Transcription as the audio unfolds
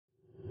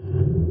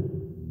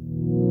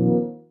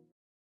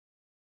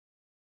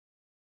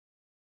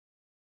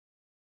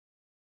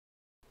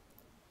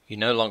You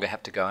no longer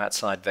have to go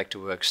outside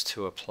Vectorworks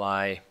to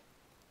apply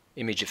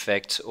image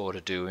effects or to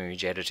do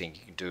image editing.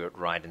 You can do it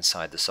right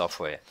inside the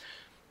software.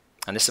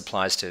 And this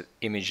applies to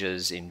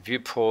images in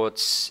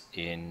viewports,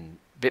 in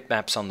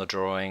bitmaps on the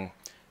drawing,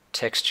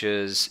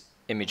 textures,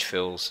 image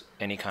fills,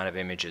 any kind of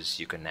images,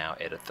 you can now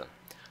edit them.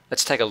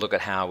 Let's take a look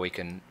at how we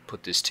can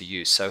put this to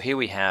use. So here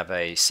we have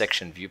a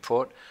section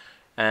viewport,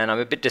 and I'm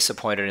a bit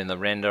disappointed in the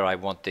render. I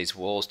want these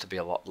walls to be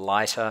a lot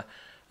lighter,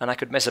 and I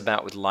could mess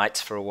about with lights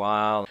for a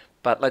while,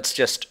 but let's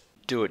just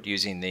do it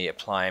using the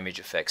apply image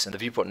effects. And the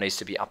viewport needs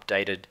to be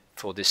updated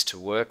for this to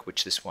work,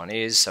 which this one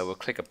is. So we'll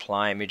click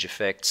apply image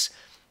effects,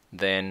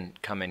 then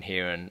come in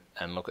here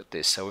and look at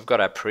this. So we've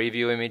got our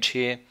preview image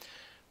here.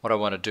 What I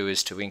want to do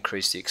is to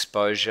increase the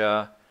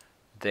exposure,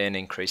 then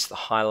increase the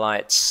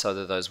highlights so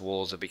that those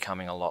walls are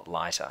becoming a lot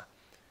lighter.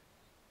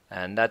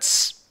 And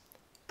that's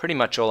pretty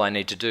much all I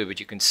need to do,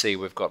 but you can see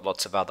we've got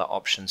lots of other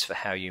options for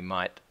how you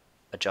might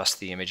adjust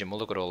the image, and we'll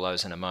look at all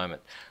those in a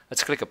moment.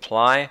 Let's click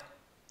apply,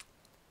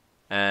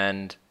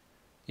 and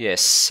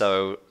yes,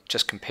 so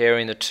just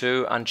comparing the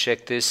two,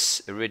 uncheck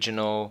this,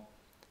 original.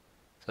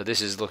 So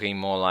this is looking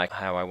more like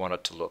how I want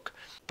it to look.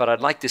 But I'd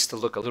like this to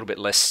look a little bit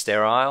less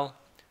sterile.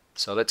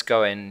 So let's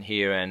go in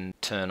here and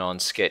turn on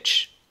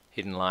sketch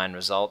hidden line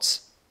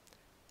results.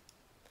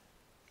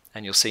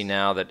 And you'll see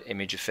now that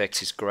image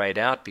effects is grayed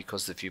out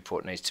because the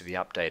viewport needs to be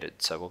updated.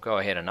 So we'll go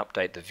ahead and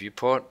update the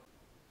viewport.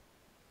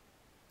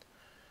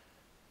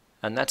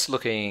 And that's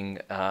looking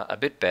a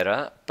bit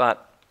better,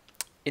 but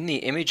in the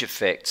image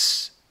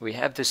effects we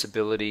have this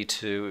ability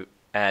to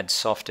add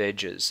soft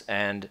edges,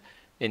 and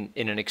in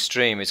an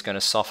extreme it's going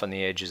to soften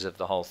the edges of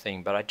the whole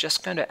thing, but I'm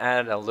just going to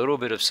add a little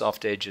bit of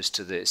soft edges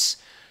to this,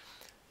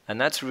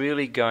 and that's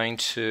really going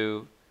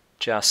to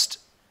just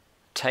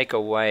take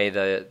away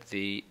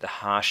the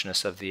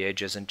harshness of the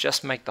edges and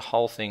just make the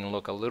whole thing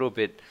look a little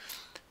bit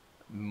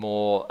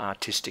more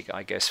artistic,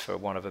 I guess, for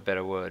want of a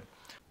better word.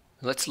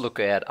 Let's look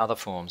at other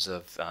forms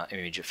of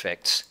image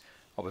effects.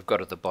 What we've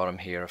got at the bottom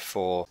here are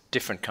 4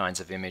 different kinds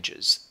of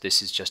images.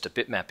 This is just a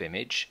bitmap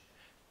image,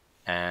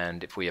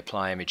 and if we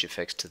apply image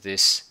effects to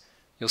this,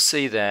 you'll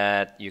see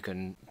that you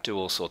can do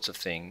all sorts of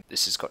things.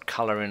 This has got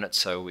color in it,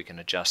 so we can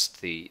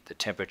adjust the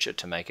temperature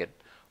to make it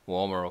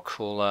warmer or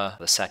cooler,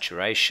 the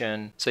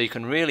saturation. So you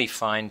can really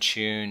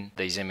fine-tune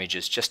these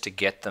images just to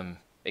get them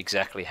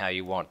exactly how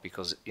you want,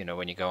 because you know,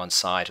 when you go on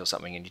site or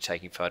something and you're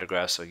taking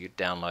photographs or you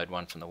download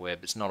one from the web,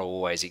 it's not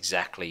always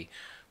exactly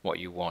what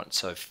you want.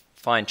 So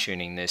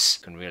fine-tuning this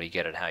can really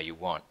get it how you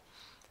want.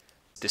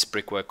 This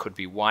brickwork could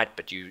be white,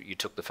 but you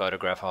took the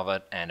photograph of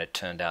it and it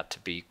turned out to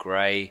be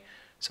gray.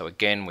 So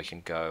again, we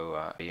can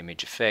go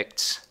image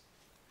effects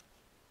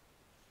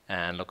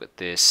and look at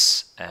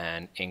this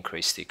and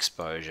increase the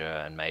exposure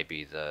and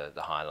maybe the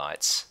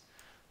highlights.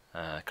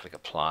 Click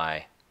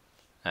apply,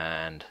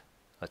 and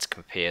let's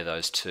compare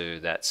those two.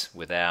 That's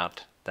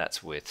without,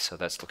 that's with, so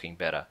that's looking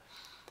better.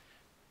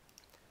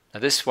 Now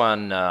this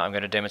one, I'm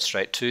going to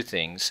demonstrate 2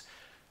 things.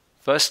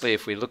 Firstly,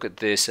 if we look at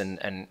this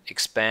and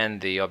expand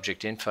the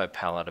object info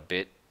palette a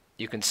bit,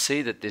 you can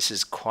see that this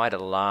is quite a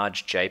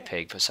large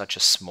JPEG for such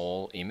a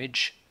small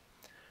image.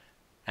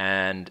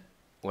 And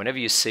whenever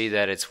you see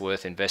that, it's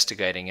worth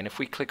investigating. And if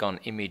we click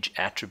on image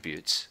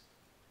attributes,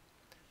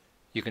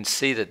 you can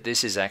see that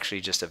this is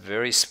actually just a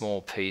very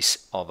small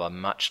piece of a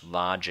much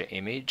larger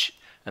image,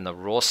 and the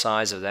raw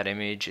size of that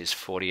image is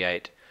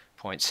 48.77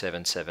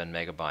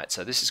 megabytes.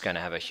 So this is going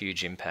to have a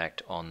huge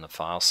impact on the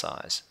file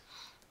size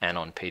and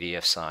on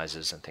PDF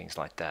sizes and things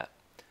like that.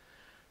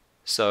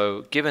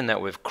 So given that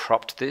we've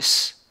cropped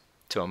this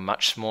to a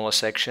much smaller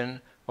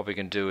section, what we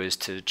can do is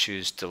to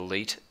choose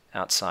delete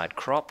outside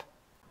crop,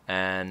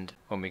 and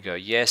when we go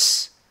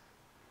yes,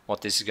 what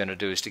this is going to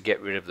do is to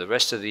get rid of the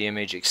rest of the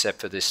image except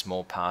for this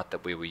small part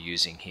that we were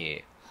using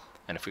here.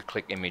 And if we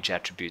click image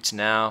attributes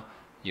now,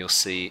 you'll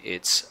see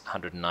it's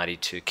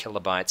 192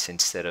 kilobytes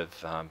instead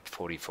of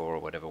 44 or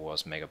whatever it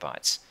was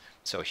megabytes.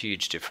 So a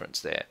huge difference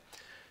there.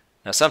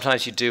 Now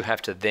sometimes you do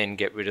have to then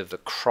get rid of the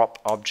crop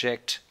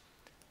object,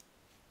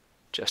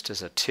 just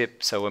as a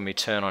tip. So when we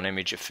turn on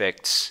image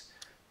effects,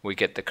 we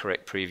get the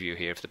correct preview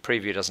here. If the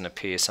preview doesn't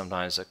appear,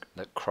 sometimes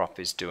the crop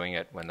is doing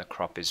it when the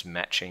crop is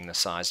matching the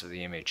size of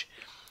the image.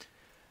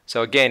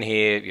 So again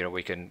here, you know,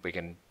 we can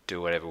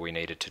do whatever we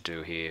needed to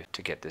do here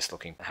to get this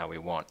looking how we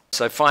want.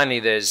 So finally,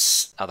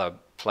 there's other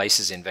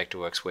places in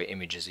Vectorworks where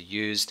images are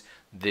used.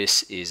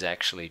 This is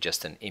actually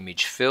just an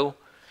image fill,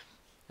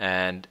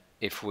 and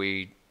if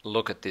we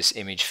look at this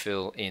image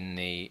fill in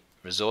the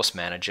resource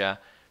manager,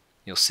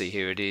 you'll see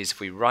here it is.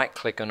 If we right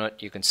click on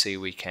it, you can see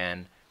we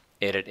can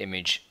edit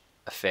image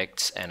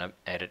effects and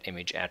edit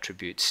image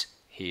attributes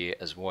here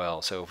as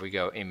well. So if we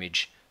go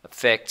image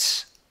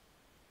effects,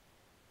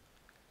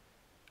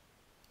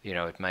 you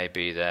know, it may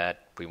be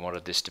that we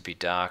wanted this to be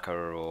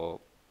darker, or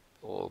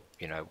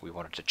you know, we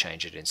wanted to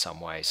change it in some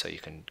way, so you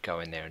can go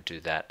in there and do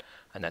that,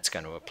 and that's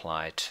going to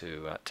apply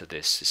to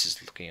this. This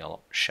is looking a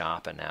lot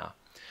sharper now.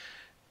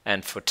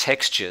 And for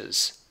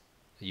textures,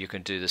 you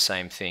can do the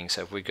same thing.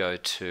 So if we go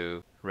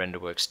to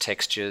RenderWorks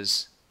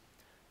textures,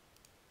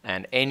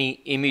 And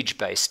any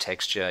image-based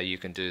texture you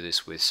can do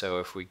this with. So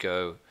if we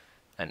go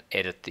and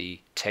edit the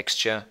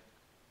texture,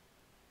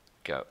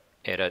 go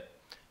edit,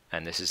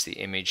 and this is the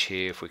image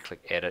here. If we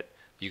click edit,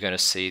 you're going to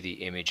see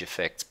the image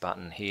effects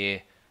button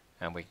here,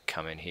 and we can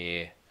come in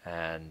here,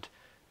 and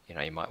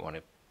you might want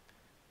to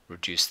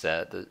reduce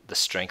the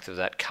strength of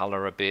that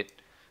color a bit,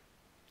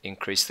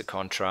 increase the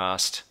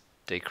contrast,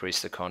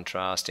 decrease the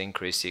contrast,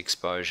 increase the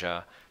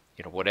exposure,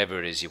 whatever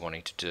it is you're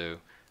wanting to do.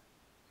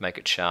 Make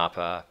it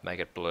sharper, make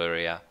it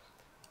blurrier,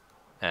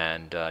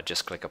 and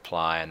just click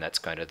apply, and that's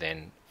going to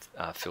then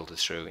filter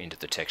through into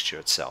the texture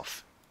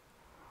itself.